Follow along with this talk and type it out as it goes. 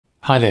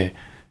Hi there,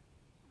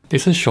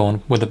 this is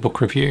Sean with a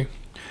book review.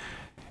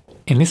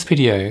 In this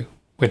video,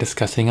 we're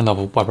discussing a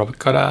novel by Robert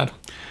Goddard.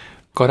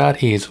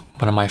 Goddard is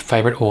one of my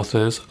favourite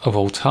authors of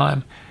all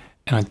time,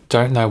 and I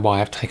don't know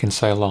why I've taken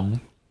so long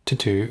to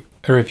do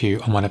a review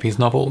on one of his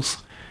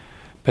novels.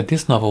 But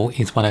this novel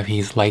is one of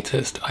his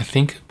latest, I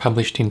think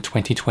published in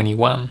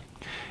 2021.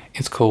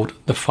 It's called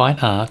The Fine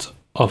Art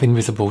of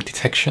Invisible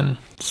Detection.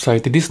 So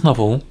did this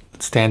novel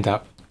stand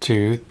up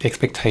to the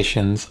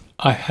expectations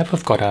I have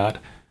of Goddard?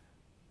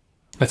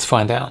 Let's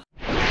find out.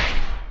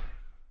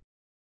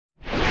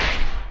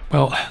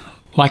 Well,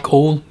 like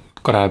all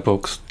Goddard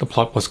books, the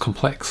plot was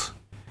complex.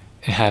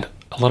 It had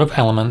a lot of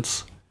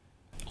elements,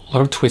 a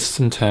lot of twists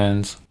and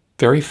turns,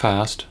 very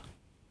fast,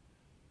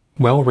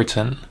 well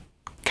written.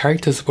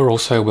 Characters were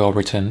also well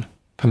written,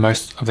 for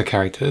most of the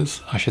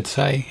characters, I should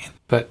say,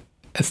 but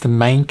it's the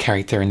main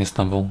character in this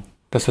novel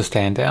that's a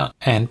standout,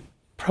 and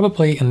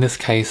probably in this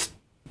case,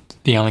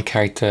 the only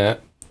character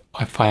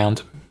I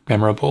found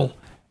memorable,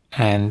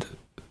 and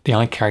the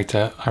only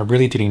character I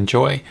really did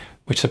enjoy,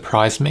 which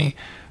surprised me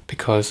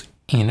because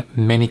in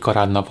many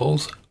Goddard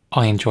novels,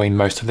 I enjoy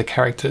most of the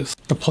characters.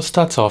 The plot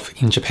starts off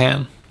in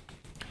Japan,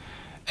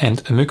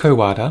 and Umiko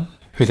Wada,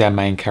 who's our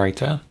main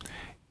character,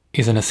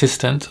 is an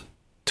assistant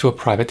to a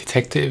private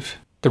detective.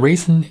 The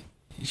reason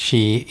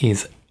she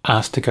is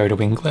asked to go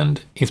to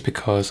England is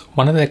because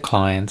one of their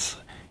clients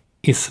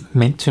is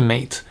meant to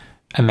meet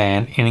a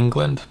man in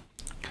England.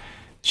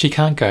 She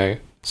can't go,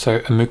 so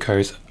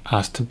Umiko's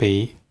asked to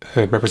be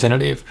her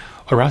representative,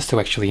 or asked to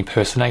actually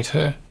impersonate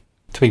her,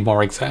 to be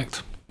more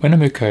exact. When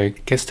Umiko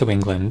gets to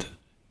England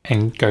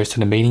and goes to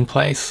the meeting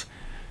place,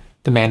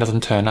 the man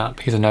doesn't turn up,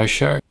 he's a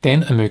no-show.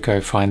 Then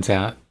Umiko finds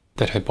out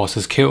that her boss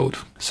is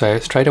killed, so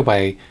straight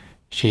away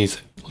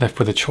she's left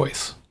with a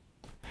choice.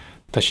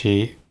 Does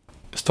she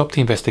stop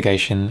the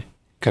investigation,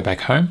 go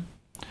back home,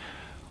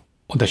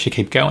 or does she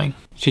keep going?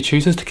 She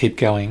chooses to keep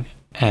going,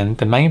 and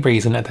the main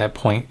reason at that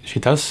point she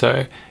does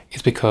so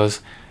is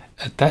because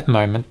at that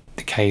moment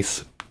the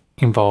case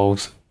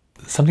involves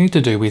something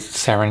to do with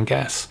sarin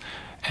gas,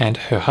 and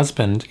her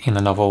husband in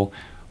the novel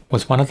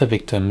was one of the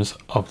victims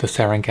of the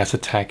sarin gas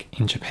attack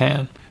in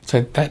Japan.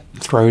 So that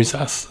throws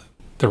us,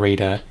 the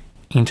reader,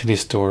 into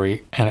this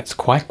story, and it's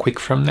quite quick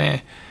from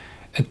there.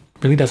 It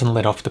really doesn't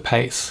let off the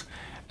pace,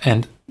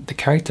 and the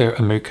character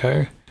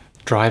Umiko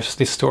drives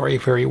this story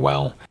very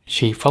well.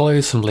 She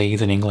follows some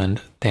leads in England,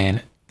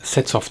 then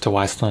sets off to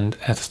Iceland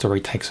as the story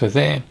takes her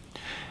there.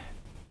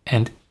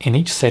 And in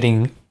each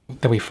setting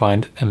that we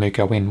find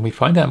Umiko in, we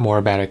find out more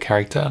about her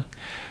character,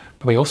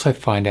 but we also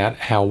find out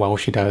how well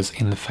she does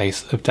in the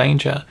face of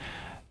danger,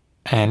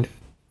 and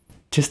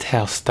just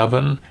how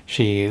stubborn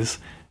she is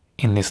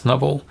in this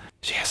novel.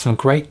 She has some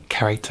great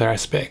character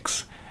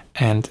aspects,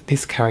 and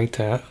this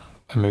character,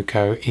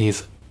 Umiko,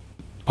 is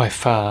by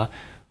far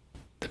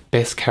the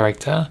best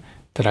character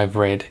that I've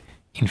read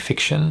in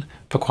fiction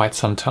for quite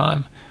some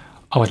time.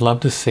 I would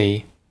love to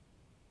see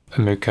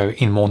Umiko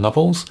in more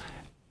novels,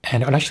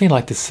 and I'd actually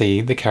like to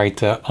see the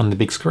character on the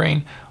big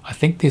screen. I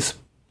think this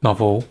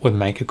novel would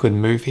make a good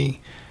movie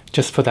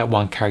just for that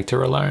one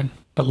character alone.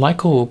 But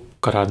like all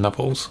Goddard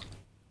novels,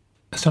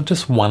 it's not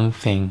just one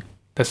thing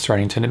that's thrown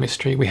into the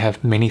mystery. We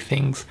have many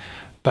things,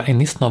 but in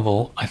this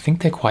novel, I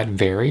think they're quite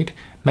varied,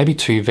 maybe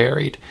too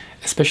varied,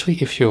 especially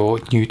if you're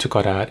new to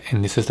Goddard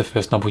and this is the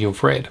first novel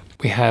you've read.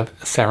 We have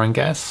sarin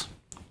gas,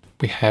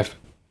 we have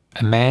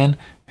a man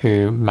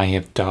who may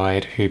have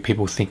died, who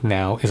people think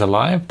now is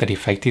alive, that he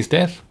faked his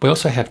death. We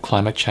also have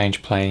climate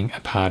change playing a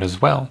part as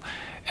well,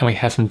 and we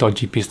have some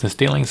dodgy business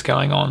dealings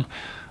going on.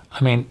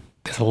 I mean,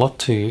 there's a lot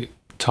to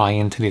tie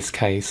into this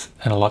case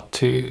and a lot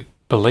to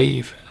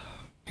believe,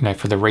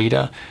 for the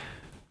reader.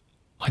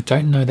 I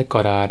don't know that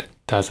Goddard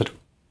does it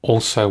all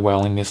so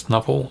well in this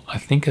novel. I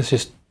think it's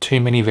just too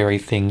many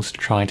varied things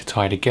trying to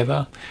tie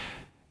together.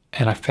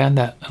 And I found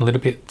that a little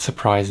bit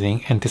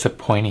surprising and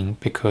disappointing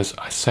because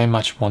I so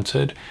much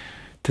wanted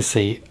to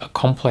see a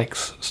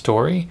complex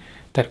story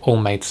that all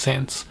made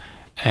sense.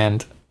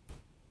 And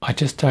I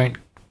just don't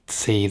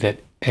see that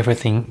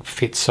everything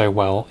fits so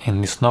well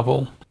in this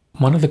novel.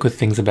 One of the good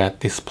things about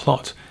this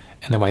plot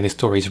and the way this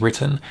story is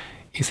written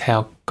is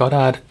how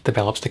Goddard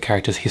develops the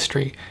character's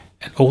history,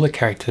 and all the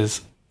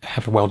characters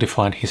have a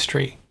well-defined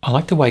history. I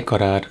like the way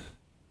Goddard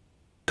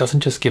doesn't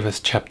just give us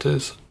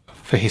chapters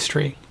for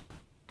history,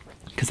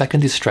 because that can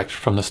distract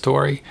from the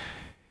story.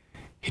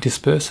 He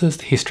disperses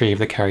the history of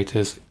the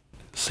characters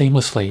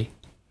seamlessly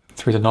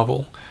through the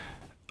novel,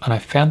 and I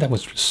found that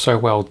was so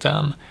well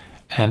done,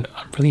 and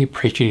I'm really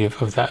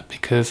appreciative of that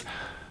because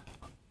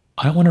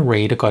I don't want to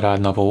read a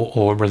Goddard novel,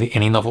 or really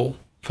any novel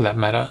for that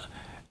matter,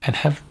 and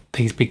have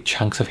these big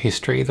chunks of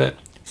history that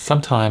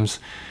sometimes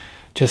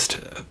just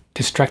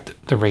distract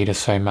the reader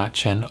so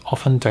much and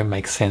often don't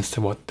make sense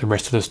to what the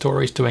rest of the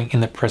story is doing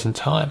in the present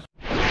time.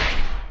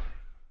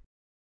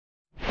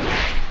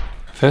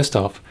 First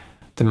off,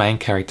 the main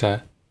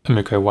character,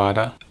 Umiko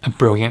Wada, a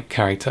brilliant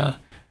character.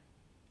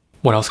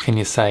 What else can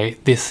you say?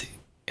 This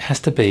has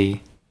to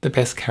be the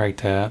best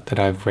character that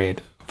I've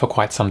read for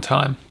quite some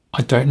time.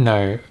 I don't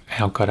know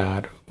how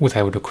Goddard was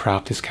able to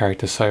craft this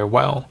character so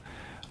well.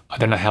 I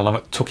don't know how long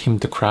it took him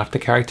to craft the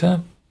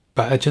character,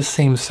 but it just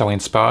seems so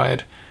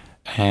inspired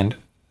and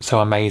so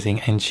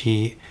amazing, and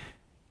she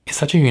is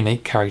such a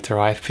unique character,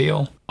 I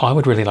feel. I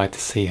would really like to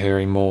see her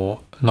in more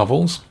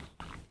novels.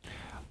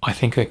 I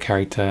think her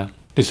character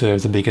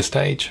deserves a bigger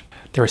stage.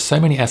 There are so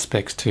many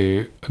aspects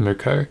to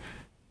Umiko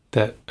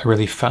that are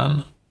really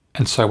fun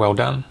and so well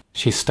done.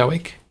 She's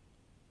stoic,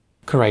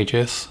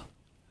 courageous,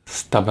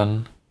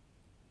 stubborn,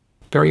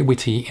 very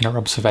witty in her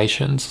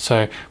observations.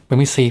 So when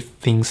we see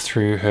things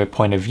through her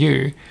point of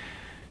view,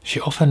 she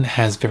often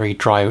has very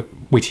dry,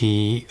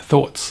 witty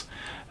thoughts.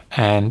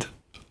 And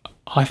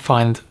I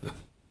find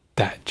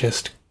that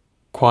just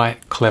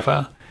quite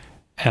clever,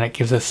 and it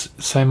gives us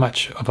so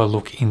much of a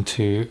look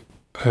into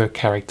her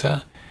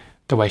character,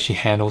 the way she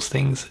handles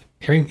things,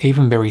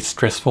 even very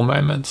stressful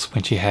moments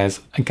when she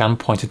has a gun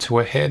pointed to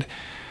her head.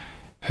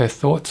 Her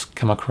thoughts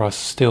come across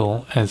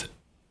still as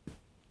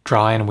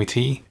dry and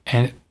witty,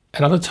 and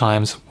at other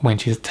times when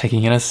she's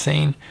taking in a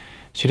scene,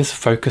 she just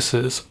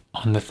focuses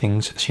on the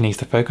things she needs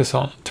to focus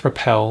on to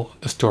propel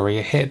the story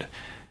ahead.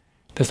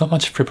 There's not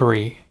much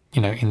frippery,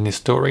 in this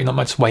story, not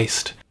much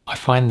waste. I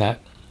find that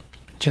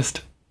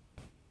just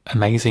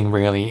amazing,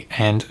 really,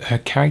 and her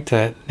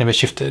character never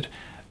shifted.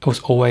 It was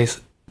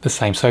always the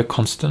same, so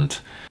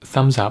constant.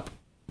 Thumbs up,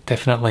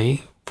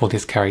 definitely, for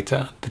this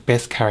character. The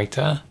best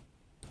character,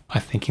 I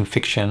think, in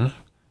fiction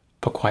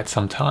for quite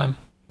some time.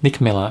 Nick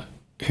Miller,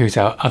 who's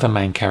our other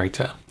main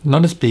character.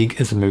 Not as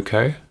big as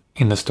Umiko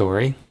in the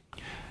story,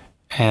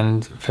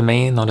 and for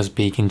me, not as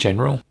big in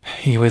general.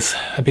 He was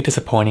a bit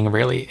disappointing,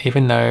 really,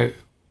 even though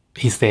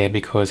he's there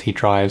because he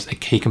drives a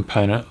key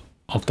component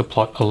of the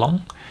plot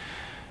along,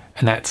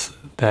 and that's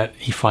that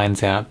he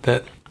finds out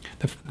that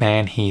the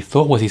man he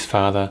thought was his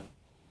father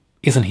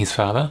isn't his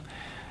father,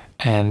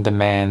 and the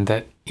man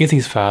that is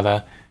his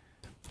father,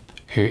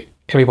 who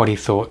everybody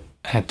thought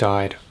had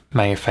died,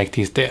 may have faked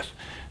his death.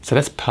 So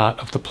that's part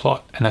of the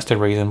plot, and that's the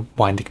reason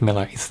why Nick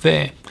Miller is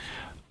there.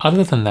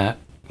 Other than that,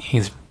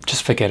 he's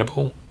just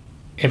forgettable.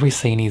 Every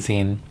scene he's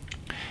in,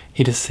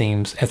 he just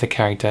seems as a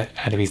character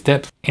out of his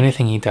depth.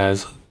 Anything he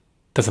does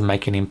doesn't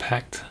make an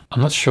impact.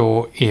 I'm not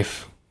sure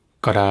if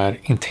Goddard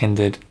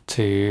intended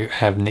to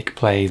have Nick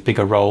play as big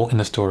a role in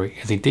the story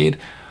as he did.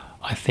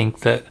 I think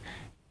that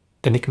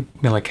the Nick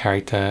Miller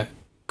character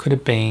could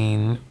have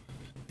been,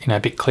 a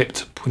bit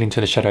clipped, put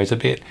into the shadows a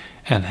bit,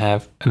 and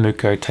have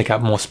Umiko take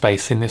up more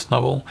space in this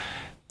novel.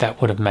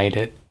 That would have made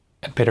it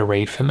a better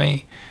read for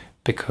me,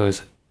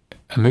 because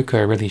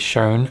Umiko really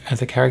shone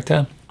as a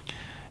character.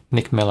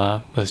 Nick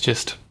Miller was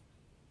just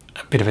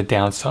a bit of a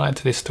downside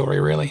to this story,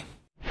 really.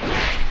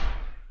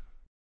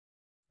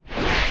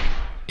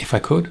 If I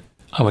could,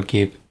 I would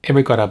give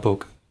every Goddard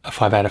book a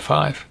 5 out of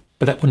 5,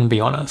 but that wouldn't be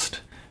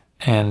honest.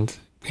 And,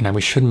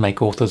 we shouldn't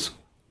make authors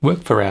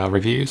work for our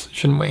reviews,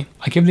 shouldn't we?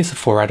 I give this a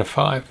 4 out of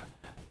 5.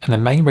 And the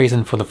main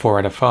reason for the 4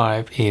 out of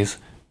 5 is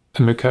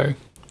Umiko.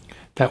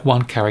 That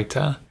one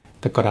character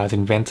that Goddard's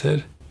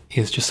invented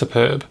is just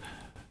superb.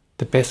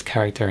 The best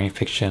character in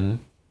fiction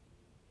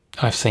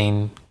I've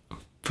seen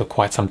for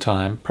quite some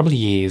time, probably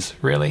years,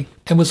 really.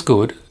 It was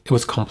good, it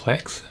was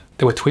complex,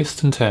 there were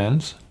twists and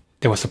turns,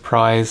 there were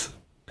surprise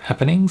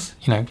happenings,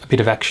 a bit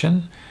of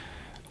action.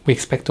 We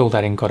expect all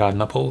that in Goddard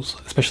novels,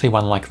 especially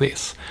one like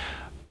this.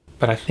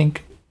 But I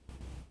think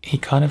he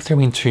kind of threw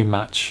in too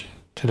much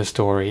to the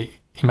story.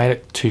 He made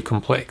it too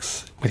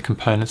complex with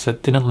components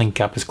that didn't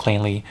link up as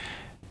cleanly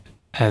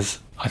as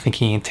I think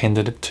he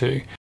intended it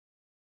to.